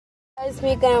Guys,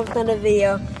 me again with another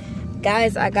video.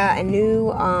 Guys, I got a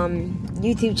new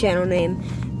YouTube channel name,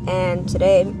 and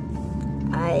today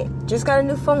I just got a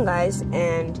new phone, guys,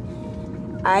 and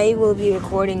I will be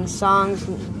recording songs,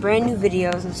 brand new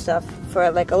videos and stuff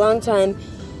for like a long time.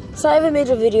 So I haven't made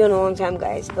a video in a long time,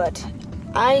 guys, but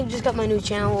I just got my new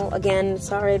channel again.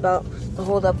 Sorry about the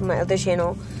hold up on my other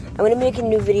channel. I'm going to be making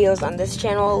new videos on this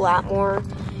channel, a lot more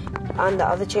on the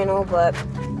other channel, but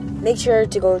make sure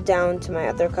to go down to my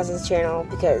other cousin's channel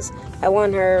because I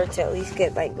want her to at least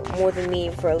get like more than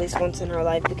me for at least once in her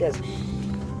life, because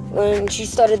when she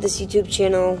started this YouTube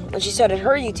channel, when she started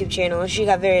her YouTube channel, she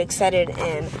got very excited,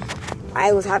 and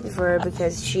I was happy for her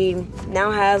because she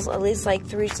now has at least like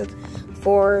 3,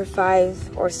 4,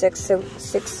 5, or 6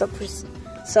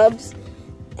 subs,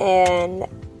 and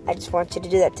I just want you to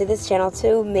do that to this channel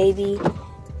too. Maybe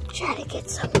try to get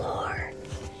some more.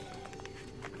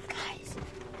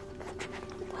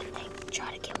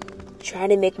 Try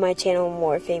to make my channel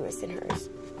more famous than hers.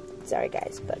 Sorry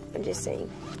guys, but I'm just saying.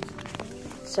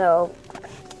 So,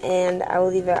 and I will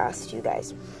leave it up to you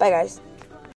guys. Bye guys.